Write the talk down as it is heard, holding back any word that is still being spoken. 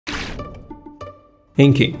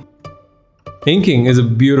Inking. Inking is a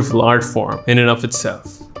beautiful art form in and of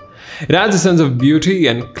itself. It adds a sense of beauty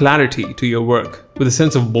and clarity to your work with a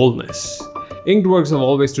sense of boldness. Inked works have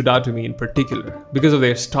always stood out to me in particular because of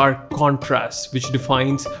their stark contrast, which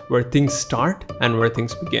defines where things start and where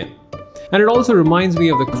things begin. And it also reminds me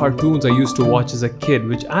of the cartoons I used to watch as a kid,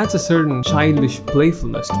 which adds a certain childish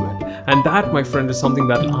playfulness to it. And that, my friend, is something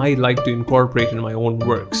that I like to incorporate in my own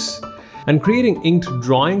works. And creating inked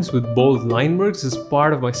drawings with bold line works is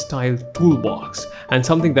part of my style toolbox and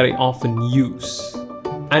something that I often use.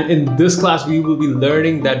 And in this class, we will be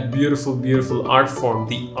learning that beautiful, beautiful art form,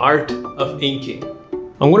 the art of inking.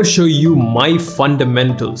 I'm going to show you my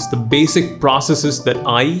fundamentals, the basic processes that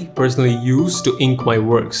I personally use to ink my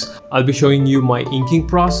works. I'll be showing you my inking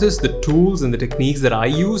process, the tools and the techniques that I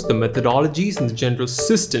use, the methodologies and the general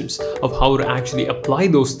systems of how to actually apply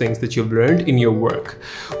those things that you've learned in your work.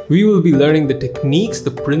 We will be learning the techniques,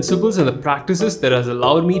 the principles and the practices that has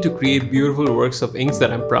allowed me to create beautiful works of inks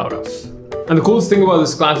that I'm proud of. And the coolest thing about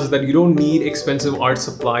this class is that you don't need expensive art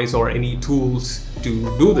supplies or any tools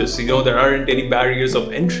to do this. There aren't any barriers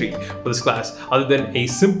of entry for this class other than a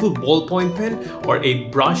simple ballpoint pen or a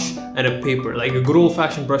brush and a paper, like a good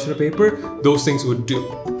old-fashioned brush and a paper. Those things would do.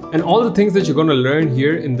 And all the things that you're going to learn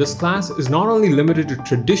here in this class is not only limited to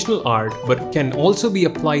traditional art, but can also be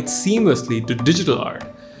applied seamlessly to digital art.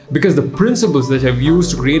 Because the principles that I've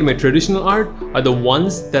used to create my traditional art are the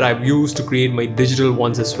ones that I've used to create my digital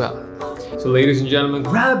ones as well. So ladies and gentlemen,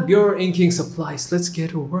 grab your inking supplies. Let's get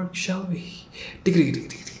to work, shall we?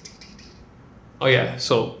 Oh yeah,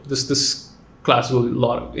 so this class will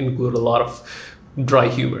include a lot of dry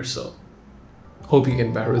humor, so hope you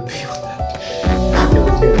can bear with me on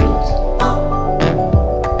that.